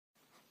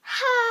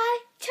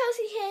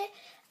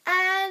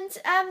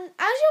And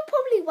as you're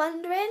probably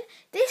wondering,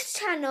 this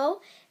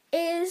channel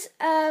is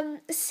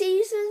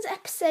seasons,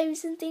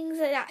 episodes and things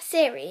like that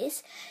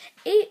series.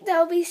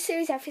 There'll be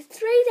series every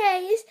 3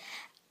 days,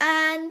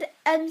 and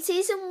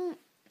season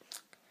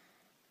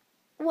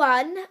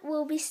 1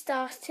 will be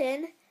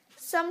starting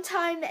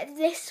sometime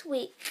this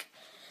week.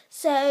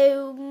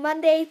 So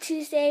Monday,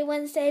 Tuesday,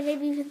 Wednesday,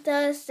 maybe even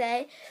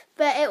Thursday,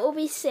 but it will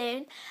be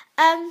soon.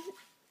 I'm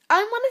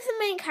one of the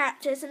main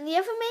characters, and the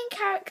other main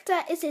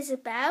character is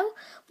Isabel,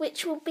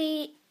 which will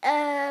be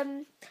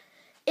in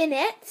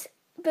it,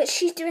 but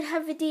she's doing her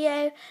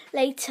video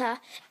later.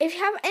 If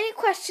you have any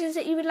questions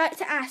that you would like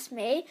to ask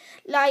me,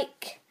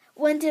 like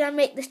when did I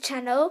make this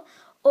channel,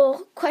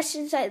 or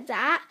questions like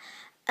that,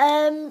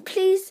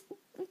 please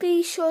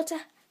be sure to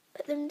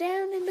put them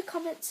down in the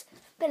comments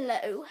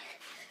below.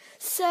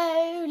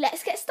 So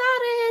let's get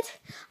started.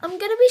 I'm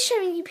going to be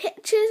showing you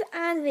pictures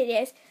and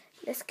videos.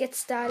 Let's get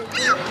started. Are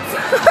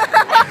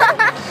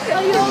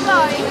you all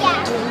going?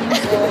 Yeah.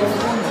 Let's go.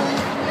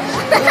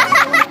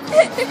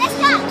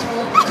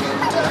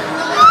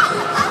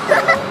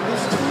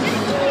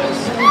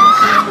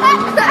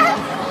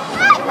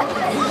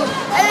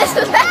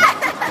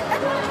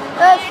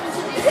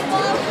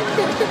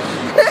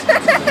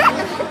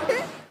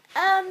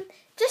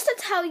 Just to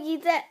tell you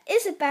that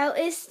Isabel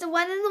is the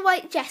one in the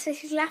white dress, so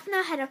she's laughing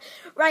her head off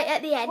right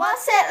at the end.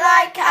 What's it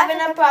like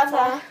having a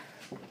brother?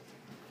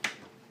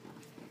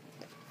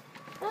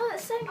 Oh,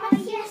 it's so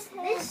messy. Yes,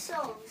 this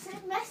song. So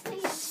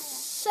messy.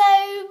 So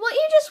what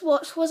you just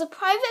watched was a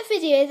private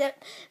video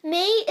that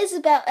me,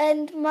 Isabel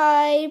and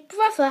my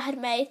brother had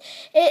made.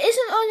 It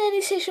isn't on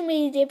any social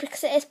media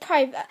because it is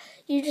private.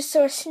 You just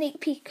saw a sneak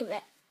peek of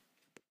it.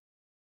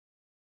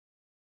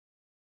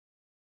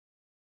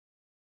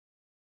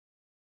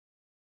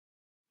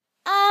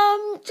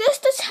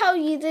 Just to tell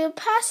you, the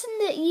person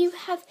that you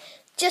have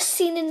just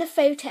seen in the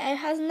photo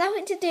has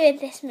nothing to do with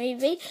this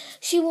movie.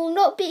 She will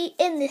not be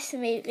in this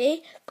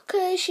movie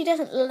because she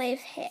doesn't live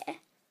here.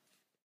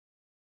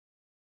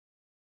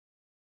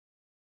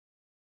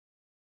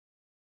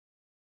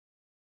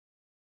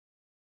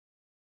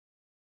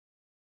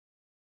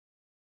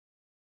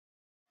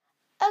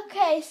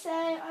 Okay, so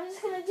I'm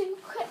just going to do a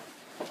quick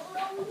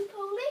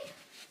roly-poly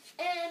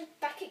and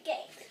back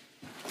again.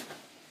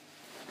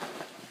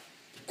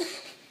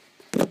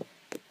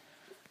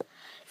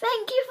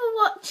 Thank you for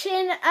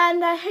watching,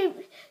 and I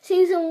hope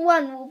season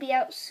 1 will be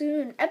out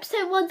soon.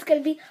 Episode 1's going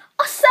to be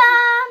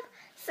awesome!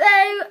 So,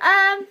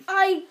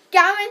 I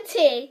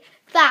guarantee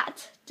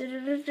that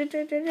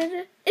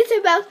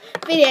Isabel's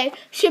video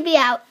should be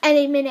out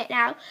any minute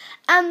now.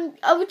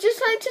 I would just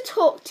like to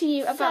talk to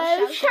you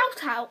about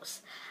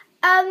shout-outs.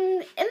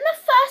 In the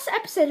first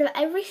episode of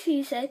every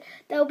season,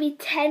 there will be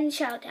 10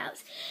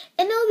 shout-outs.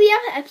 In all the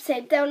other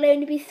episodes, there will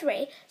only be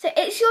 3. So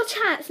it's your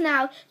chance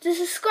now to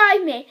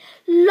subscribe me,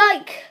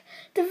 like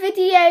the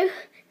video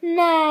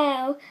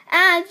now,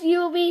 and you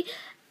will be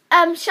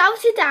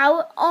shouted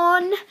out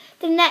on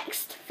the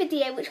next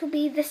video, which will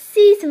be the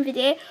season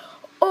video,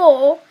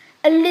 or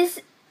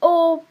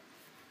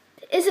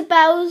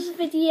Isabel's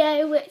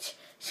video, which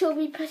she'll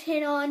be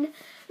putting on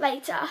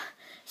later.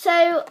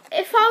 So,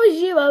 if I was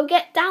you, I would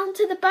get down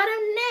to the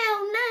bottom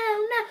now.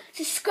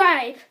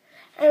 Subscribe,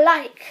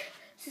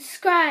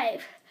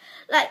 subscribe,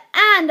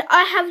 and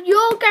I have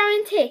your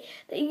guarantee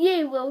that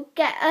you will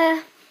get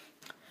a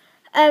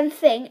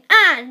thing.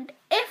 And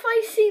if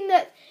I see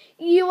that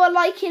you are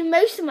liking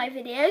most of my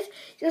videos,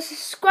 you're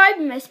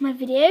subscribing most of my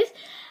videos,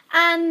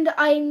 and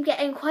I'm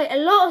getting quite a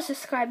lot of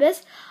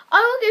subscribers,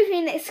 I will give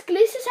you an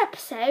exclusive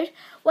episode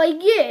where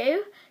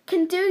you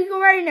can do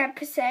your own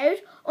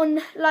episode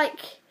on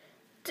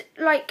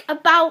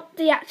about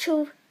the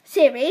actual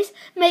series,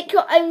 make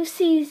your own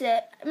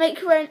season,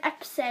 make your own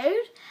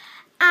episode,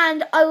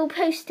 and I will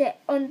post it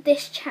on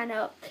this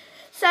channel.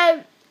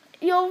 So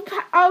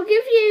I'll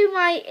give you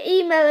my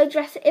email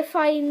address if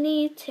I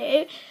need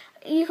to.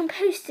 You can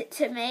post it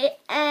to me,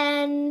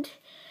 and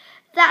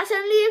that's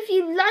only if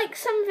you like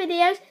some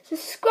videos,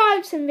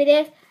 subscribe some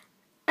videos,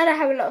 and I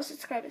have a lot of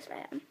subscribers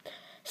by now.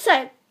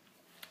 So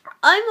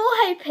I'm all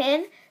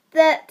hoping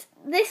that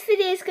this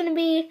video is going to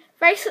be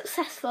very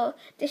successful.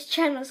 This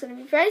channel is going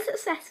to be very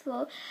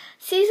successful.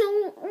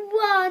 Season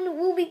 1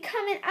 will be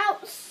coming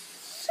out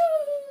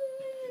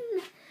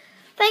soon.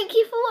 Thank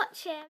you for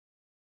watching.